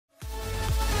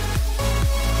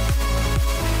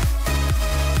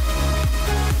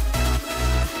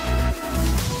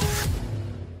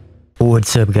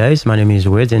What's up guys, my name is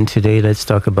Wiz and today let's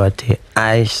talk about the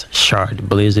Ice Shard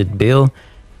Blizzard build.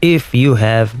 If you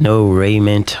have no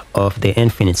raiment of the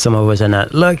infinite, some of us are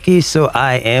not lucky, so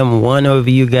I am one of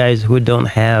you guys who don't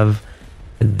have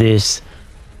this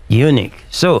unique.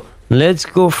 So let's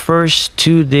go first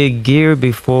to the gear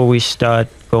before we start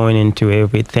going into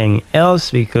everything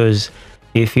else, because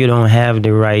if you don't have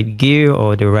the right gear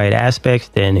or the right aspects,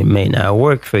 then it may not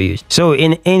work for you. So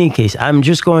in any case, I'm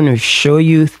just going to show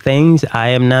you things. I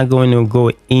am not going to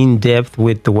go in depth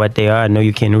with what they are. I know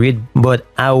you can read, but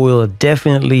I will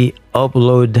definitely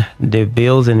upload the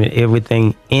builds and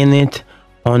everything in it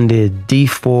on the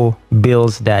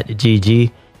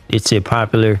d4builds.gg. It's a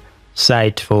popular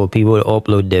site for people to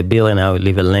upload their build, and I will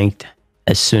leave a link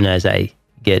as soon as I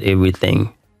get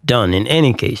everything done. In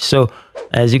any case, so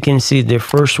as you can see, the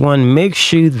first one, make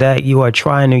sure that you are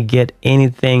trying to get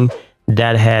anything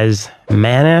that has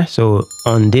mana. So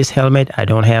on this helmet, I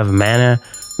don't have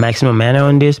maximum mana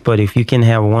on this, but if you can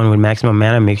have one with maximum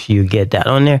mana, make sure you get that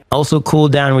on there. Also,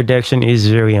 cooldown reduction is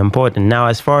very important. Now,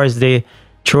 as far as the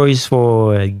choice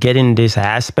for getting this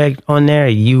aspect on there,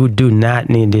 you do not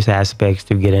need this aspect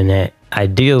to get in there.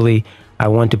 Ideally, I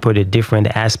want to put a different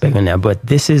aspect on there, but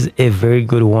this is a very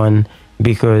good one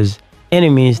because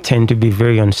enemies tend to be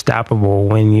very unstoppable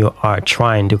when you are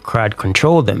trying to crowd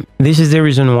control them. This is the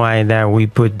reason why that we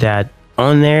put that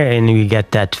on there, and we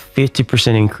get that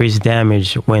 50% increased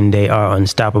damage when they are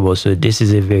unstoppable. So this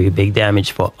is a very big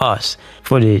damage for us.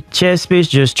 For the chest piece,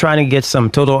 just trying to get some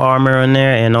total armor on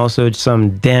there and also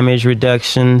some damage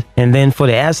reduction. And then for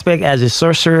the aspect, as a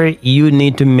sorcerer, you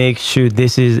need to make sure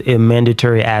this is a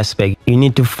mandatory aspect. You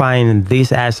need to find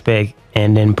this aspect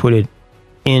and then put it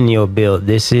in your build.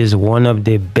 This is one of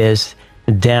the best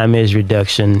damage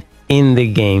reduction in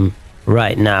the game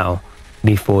right now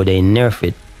before they nerf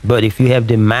it. But if you have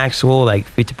the maxwell, like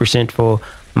 50% for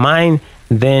mine,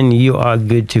 then you are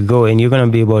good to go and you're going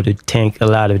to be able to tank a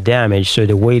lot of damage. So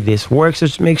the way this works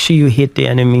is make sure you hit the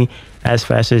enemy as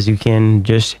fast as you can.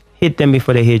 Just hit them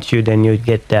before they hit you, then you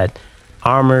get that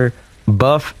armor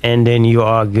buff and then you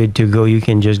are good to go. You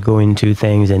can just go into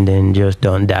things and then just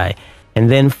don't die. And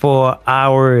then for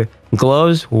our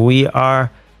gloves, we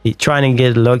are trying to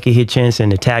get lucky hit chance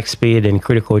and attack speed and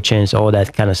critical chance, all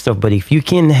that kind of stuff. But if you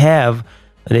can have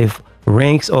the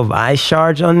ranks of ice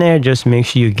shards on there, just make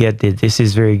sure you get it. This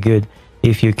is very good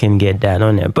if you can get that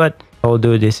on there. But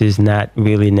although this is not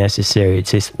really necessary,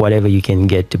 it's just whatever you can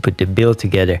get to put the build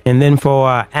together. And then for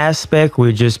our aspect,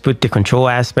 we just put the control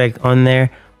aspect on there.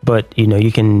 But you know,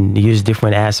 you can use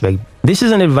different aspects. This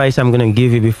is an advice I'm going to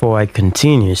give you before I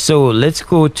continue. So let's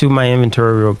go to my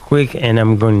inventory real quick and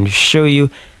I'm going to show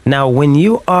you. Now, when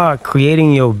you are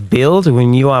creating your build,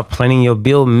 when you are planning your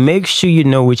build, make sure you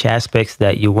know which aspects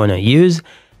that you want to use.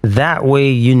 That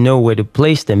way you know where to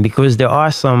place them, because there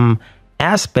are some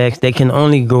aspects that can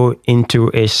only go into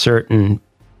a certain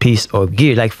piece of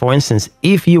gear. Like for instance,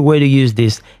 if you were to use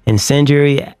this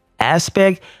incendiary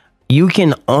aspect, you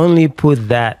can only put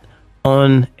that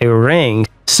on a ring.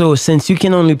 So since you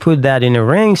can only put that in a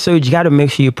ring, so you got to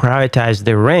make sure you prioritize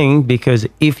the ring, because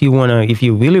if you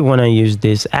really want to use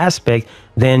this aspect,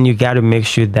 then you got to make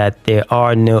sure that there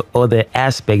are no other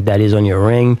aspect that is on your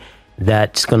ring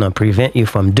that's going to prevent you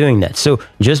from doing that. So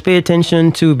just pay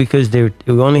attention to, because we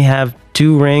only have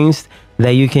 2 rings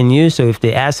that you can use. So if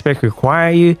the aspect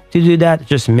require you to do that,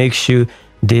 just make sure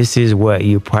this is what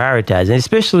you prioritize. And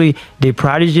especially the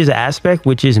prodigies aspect,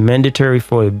 which is mandatory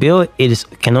for a build,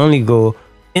 can only go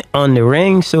on the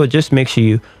ring. So just make sure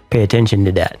you pay attention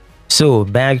to that. So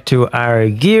back to our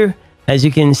gear. As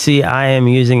you can see, I am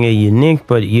using a unique,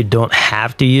 but you don't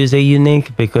have to use a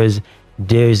unique, because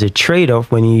there's a trade-off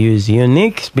when you use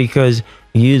uniques, because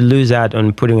you lose out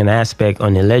on putting an aspect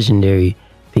on a legendary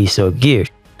piece of gear.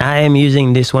 I am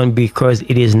using this one because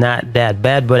it is not that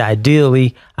bad, but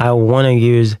ideally I want to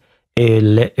use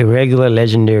a regular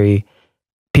legendary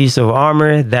piece of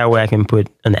armor. That way I can put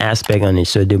an aspect on it.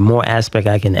 So the more aspect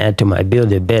I can add to my build,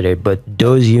 the better. But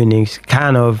those uniques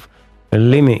kind of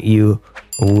limit you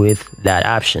with that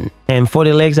option. And for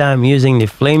the legs, I'm using the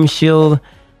flame shield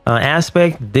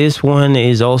aspect. This one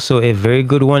is also a very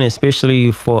good one,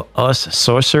 especially for us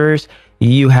sorcerers.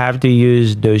 You have to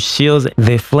use those shields.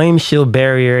 The flame shield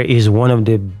barrier is one of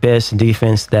the best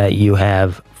defense that you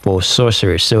have for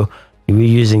sorcerers. So we're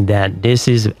using that. This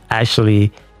is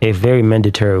actually a very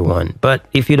mandatory one. But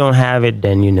if you don't have it,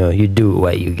 then you know, you do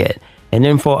what you get. And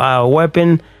then for our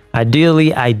weapon,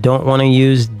 ideally, I don't want to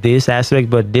use this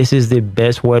aspect, but this is the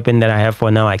best weapon that I have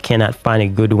for now. I cannot find a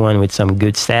good one with some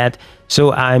good stat.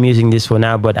 So I'm using this for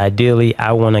now, but ideally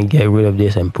I want to get rid of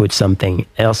this and put something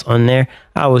else on there.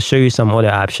 I will show you some other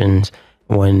options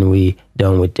when we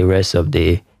done with the rest of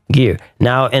the gear.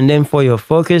 Now, and then for your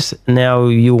focus, now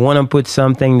you want to put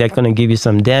something that's going to give you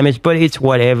some damage, but it's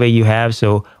whatever you have.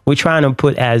 So we're trying to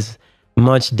put as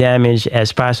much damage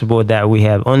as possible that we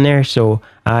have on there. So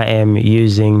I am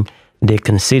using the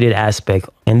conceited aspect.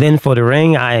 And then for the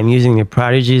ring, I am using the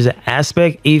prodigy's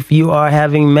aspect. If you are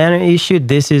having mana issue,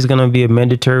 this is going to be a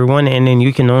mandatory one, and then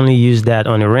you can only use that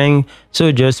on the ring.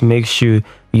 So just make sure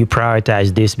you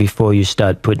prioritize this before you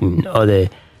start putting other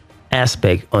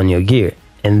aspect on your gear.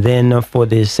 And then for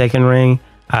the second ring,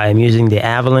 I am using the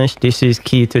avalanche. This is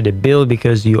key to the build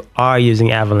because you are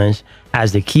using avalanche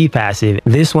as the key passive.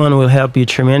 This one will help you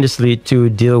tremendously to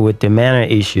deal with the mana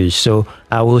issues. So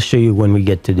I will show you when we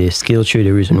get to the skill tree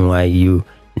the reason why you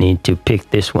need to pick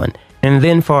this one. And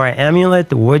then for our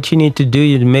amulet, what you need to do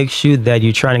is make sure that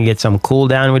you're trying to get some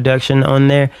cooldown reduction on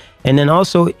there. And then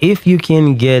also, if you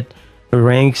can get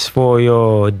ranks for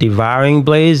your devouring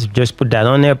blaze, just put that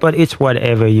on there, but it's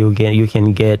whatever you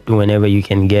can get whenever you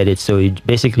can get it. So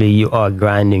basically you are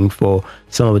grinding for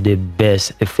some of the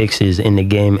best fixes in the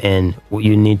game, and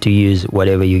you need to use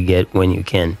whatever you get when you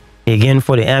can. Again,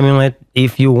 for the amulet,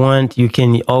 if you want, you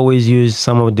can always use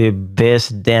some of the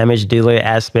best damage dealer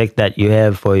aspect that you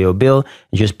have for your build.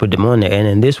 Just put them on there, and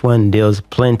then this one deals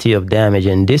plenty of damage,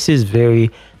 and this is very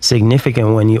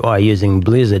significant when you are using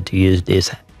Blizzard to use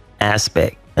this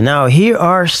aspect. And now here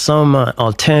are some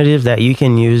alternatives that you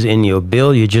can use in your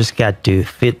build. You just got to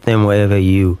fit them wherever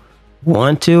you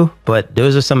want to, but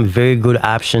those are some very good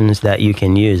options that you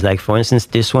can use. Like for instance,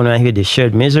 this one right here, the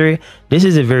shared misery. This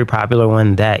is a very popular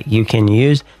one that you can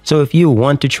use. So if you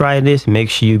want to try this,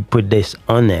 make sure you put this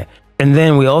on there. And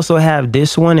then we also have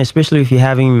this one, especially if you're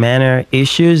having mana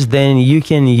issues, then you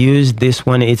can use this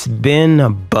one. It's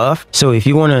been buffed. So if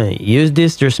you want to use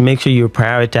this, just make sure you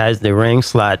prioritize the ring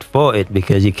slot for it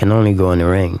because you can only go in the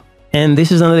ring. And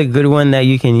this is another good one that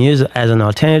you can use as an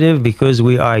alternative because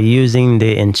we are using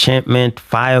the enchantment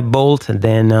firebolt.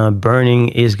 Then burning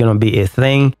is going to be a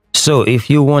thing. So if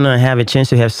you want to have a chance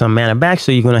to have some mana back,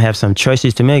 so you're going to have some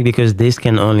choices to make because this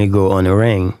can only go on the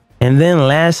ring. And then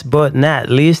last but not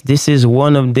least, this is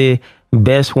one of the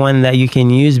best one that you can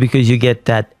use because you get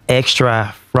that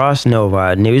extra frost nova.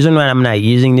 And the reason why I'm not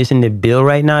using this in the build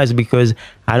right now is because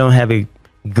I don't have a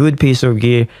good piece of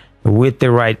gear with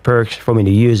the right perks for me to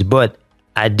use. But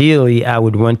ideally, I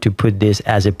would want to put this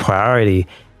as a priority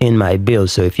in my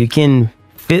build. So if you can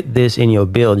fit this in your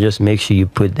build, just make sure you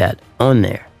put that on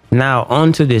there. Now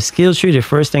onto the skill tree. The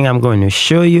first thing I'm going to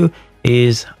show you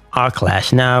is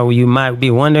Arclash. Now you might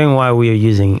be wondering why we are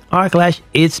using Arclash.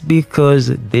 It's because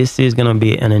this is going to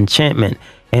be an enchantment,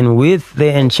 and with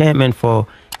the enchantment for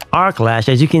Arclash,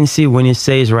 as you can see when it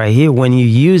says right here, when you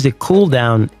use a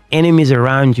cooldown, enemies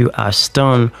around you are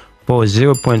stunned for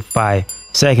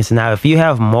 0.5 seconds. Now if you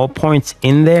have more points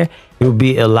in there, it will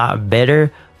be a lot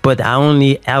better, but I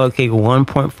only allocate 1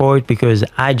 point for it because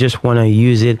I just want to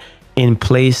use it in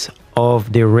place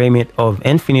of the Raiment of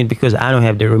Infinite because I don't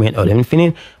have the Raiment of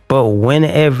Infinite. But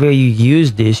whenever you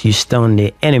use this, you stun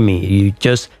the enemy. You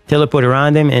just teleport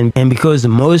around them, and because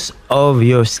most of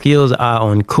your skills are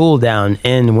on cooldown,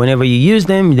 and whenever you use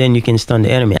them, then you can stun the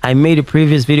enemy. I made a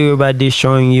previous video about this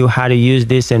showing you how to use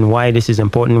this and why this is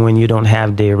important when you don't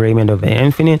have the Raiment of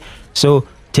Infinite. So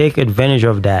take advantage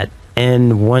of that.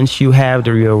 And once you have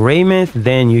the real raiment,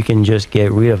 then you can just get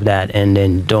rid of that and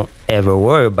then don't ever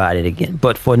worry about it again.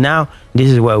 But for now, this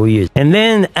is what we use. And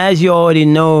then, as you already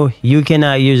know, you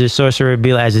cannot use a sorcerer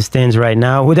build as it stands right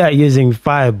now without using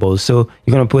fireballs. So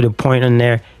you're going to put a point on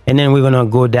there, and then we're going to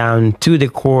go down to the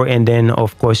core, and then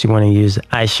of course you want to use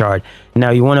SHARD.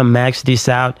 Now you want to max this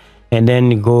out and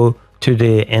then go to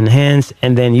the enhance,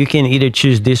 and then you can either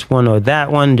choose this one or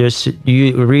that one. Just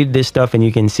you read this stuff and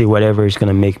you can see whatever is going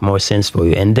to make more sense for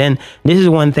you. And then this is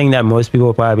one thing that most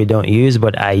people probably don't use,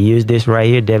 but I use this right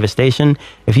here, devastation.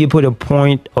 If you put a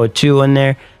point or two on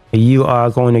there, you are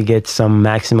going to get some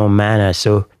maximum mana.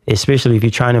 So especially if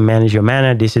you're trying to manage your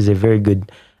mana, this is a very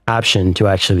good option to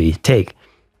actually take.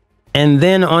 And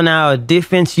then on our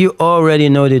defense, you already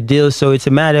know the deal. So it's a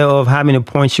matter of how many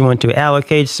points you want to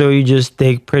allocate. So you just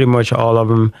take pretty much all of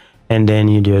them, and then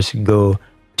you just go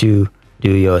to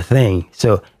do your thing.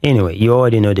 So anyway, you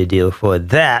already know the deal for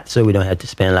that, so we don't have to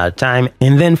spend a lot of time.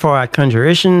 And then for our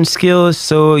conjuration skills,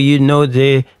 so you know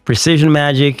the precision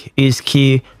magic is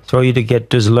key for you to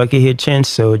get those lucky hit chance.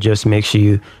 So just make sure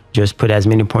you just put as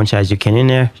many points as you can in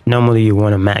there. Normally you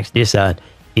want to max this out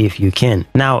if you can.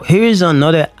 Now here's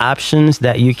another options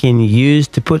that you can use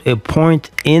to put a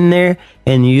point in there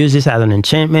and use this as an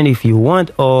enchantment if you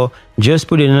want, or just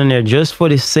put it in there just for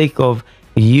the sake of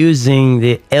using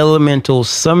the elemental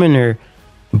summoner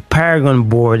Paragon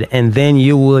board, and then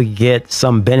you will get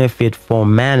some benefit for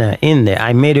mana in there.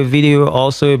 I made a video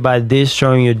also about this,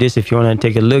 showing you this if you want to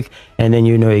take a look, and then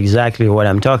you know exactly what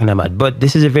I'm talking about. But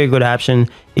this is a very good option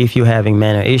if you're having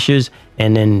mana issues,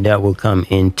 and then that will come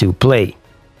into play.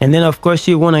 And then of course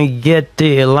you want to get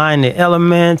to align the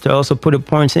element, also put the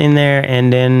points in there,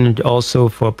 and then also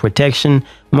for protection.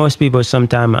 Most people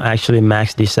sometimes actually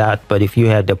max this out, but if you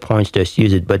have the points, just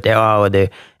use it. But there are other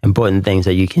important things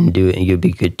that you can do and you'll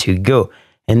be good to go.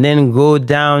 And then go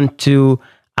down to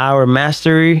our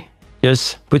mastery.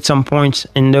 Just put some points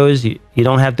in those. You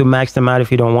don't have to max them out if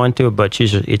you don't want to, but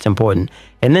it's important.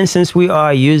 And then since we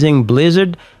are using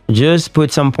Blizzard, just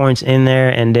put some points in there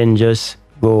and then just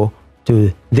go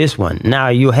to this one. Now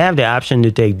you have the option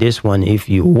to take this one if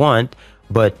you want,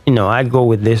 but you know, I go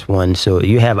with this one, so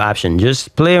you have option.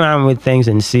 Just play around with things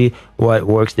and see what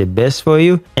works the best for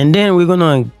you. And then we're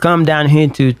gonna come down here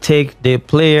to take the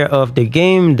player of the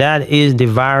game. That is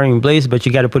Devouring Blaze, but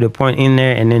you got to put a point in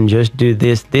there and then just do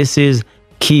this. This is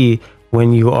key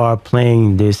when you are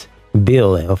playing this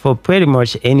build, for pretty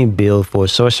much any build for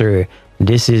Sorcerer.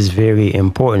 This is very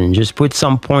important. Just put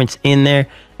some points in there,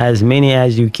 as many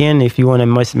as you can if you want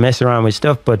to mess around with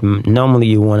stuff, but normally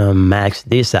you want to max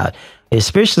this out,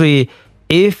 especially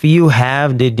if you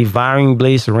have the Devouring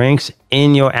Blaze ranks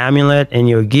in your amulet and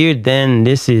your gear. Then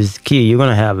this is key. You're going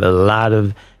to have a lot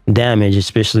of damage,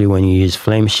 especially when you use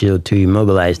Flame Shield to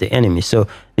immobilize the enemy. So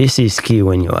this is key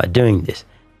when you are doing this.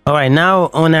 All right, now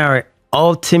on our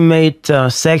ultimate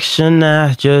section,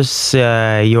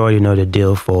 you already know the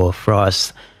deal for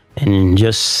Frost, and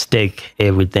just stick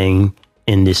everything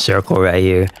in this circle right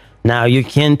here. Now you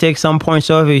can take some points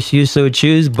off if you so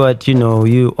choose, but you know,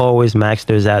 you always max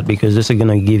those out because this is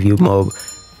gonna give you more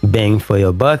bang for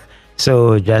your buck.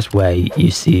 So that's why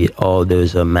you see all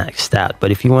those are maxed out.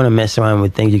 But if you want to mess around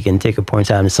with things, you can take a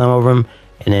points out in some of them,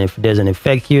 and then if it doesn't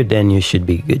affect you, then you should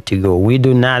be good to go. We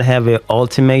do not have an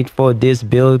ultimate for this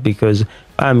build because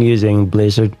I'm using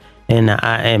Blizzard and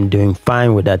I am doing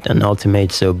fine with that an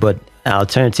ultimate. So, but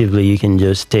alternatively, you can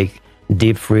just take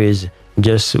Deep Freeze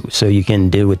just so you can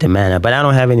deal with the mana. But I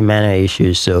don't have any mana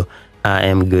issues, so I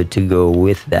am good to go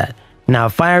with that. Now,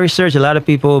 Fiery Surge, a lot of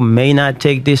people may not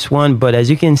take this one, but as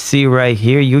you can see right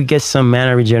here, you get some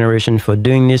mana regeneration for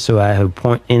doing this. So I have a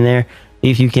point in there.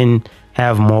 If you can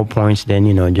have more points, then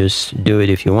you know, just do it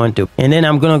if you want to. And then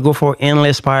I'm gonna go for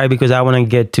Endless Fire because I want to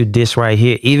get to this right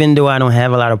here, even though I don't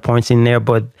have a lot of points in there.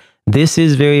 But this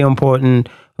is very important.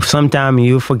 Sometimes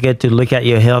you forget to look at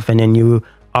your health, and then you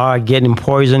are getting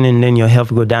poisoned, and then your health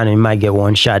go down and you might get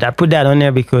one shot. I put that on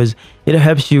there because it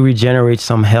helps you regenerate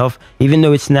some health, even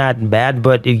though it's not bad,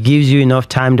 but it gives you enough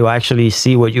time to actually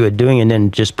see what you are doing and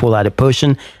then just pull out a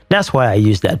potion. That's why I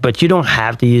use that. But you don't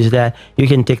have to use that. You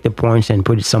can take the points and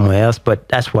put it somewhere else, but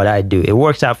that's what I do. It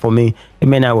works out for me. It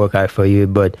may not work out for you,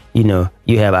 but you know,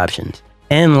 you have options.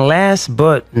 And last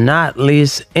but not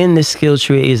least in the skill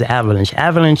tree is Avalanche.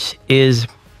 Avalanche is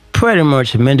pretty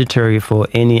much mandatory for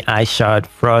any Ice Shard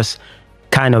Frost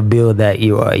kind of build that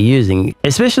you are using,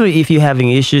 especially if you're having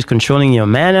issues controlling your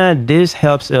mana. This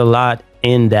helps a lot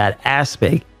in that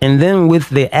aspect. And then with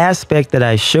the aspect that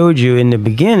I showed you in the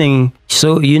beginning,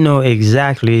 so you know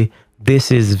exactly,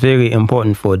 this is very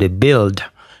important for the build.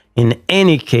 In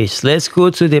any case, let's go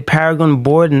to the Paragon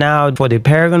board. Now for the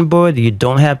Paragon board, you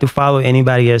don't have to follow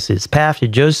anybody else's path. You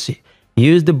just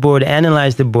use the board,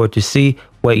 analyze the board to see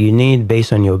what you need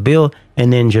based on your build,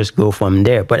 and then just go from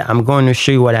there. But I'm going to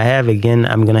show you what I have. Again,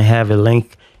 I'm going to have a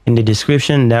link in the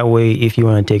description. That way, if you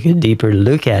want to take a deeper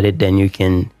look at it, then you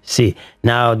can see.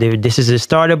 Now, this is a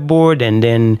starter board, and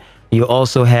then you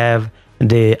also have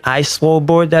the Ice Wall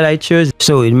board that I chose.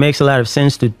 So it makes a lot of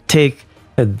sense to take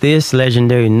this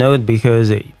legendary node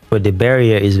because for the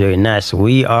barrier is very nice.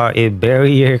 We are a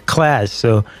barrier class,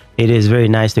 so it is very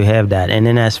nice to have that. And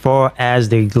then as far as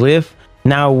the glyph,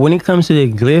 now when it comes to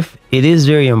the glyph, it is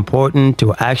very important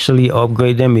to actually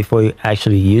upgrade them before you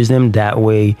actually use them. That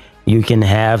way you can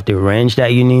have the range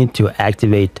that you need to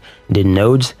activate the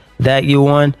nodes that you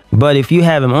want. But if you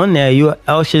have them on there, you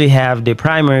actually have the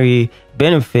primary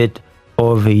benefit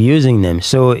of using them.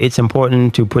 So it's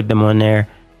important to put them on there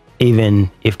even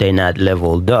if they're not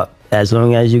leveled up. As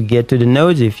long as you get to the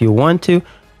nodes, if you want to,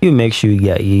 you make sure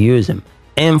you use them.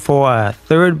 And for our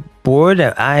third board,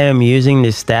 I am using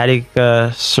the Static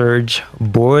Surge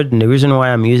board. And the reason why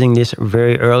I'm using this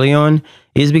very early on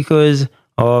is because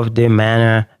of the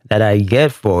mana that I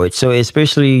get for it. So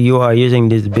especially you are using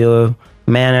this build,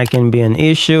 mana can be an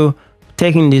issue.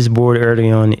 Taking this board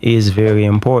early on is very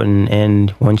important.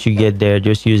 And once you get there,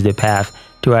 just use the path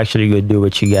to actually go do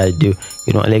what you gotta do.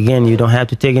 You know, again, you don't have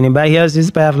to take anybody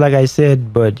else's path, like I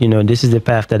said, but you know, this is the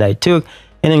path that I took.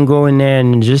 And then go in there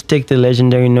and just take the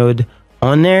legendary node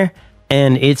on there.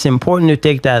 And it's important to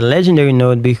take that legendary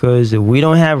node because we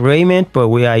don't have raiment, but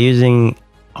we are using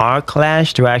our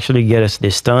clash to actually get us the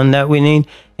stun that we need.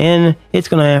 And it's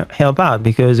gonna help out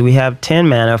because we have 10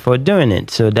 mana for doing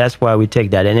it. So that's why we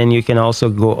take that. And then you can also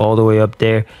go all the way up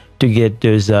there to get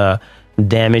those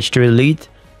damage to elite.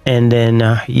 And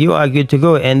then you are good to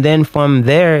go. And then from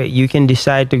there, you can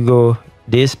decide to go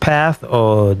this path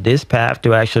or this path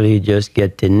to actually just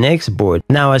get the next board.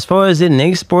 Now, as far as the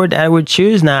next board I would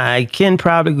choose, now I can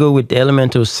probably go with the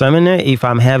Elemental Summoner if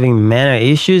I'm having mana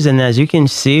issues. And as you can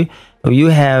see, you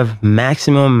have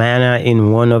maximum mana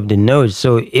in one of the nodes.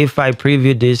 So if I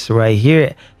preview this right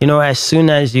here, you know, as soon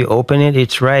as you open it,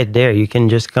 it's right there. You can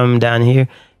just come down here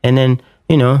and then,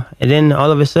 you know, and then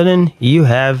all of a sudden you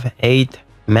have 8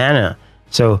 mana.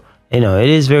 So you know, it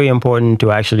is very important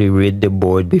to actually read the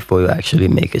board before you actually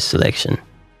make a selection.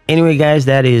 Anyway, guys,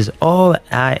 that is all.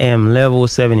 I am level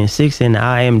 76 and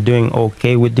I am doing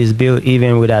okay with this build,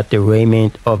 even without the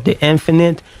raiment of the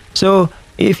infinite. So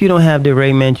if you don't have the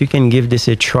raiment, you can give this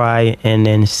a try and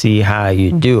then see how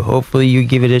you do. Hopefully you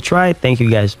give it a try. Thank you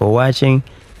guys for watching.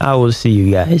 I will see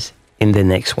you guys in the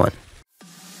next one.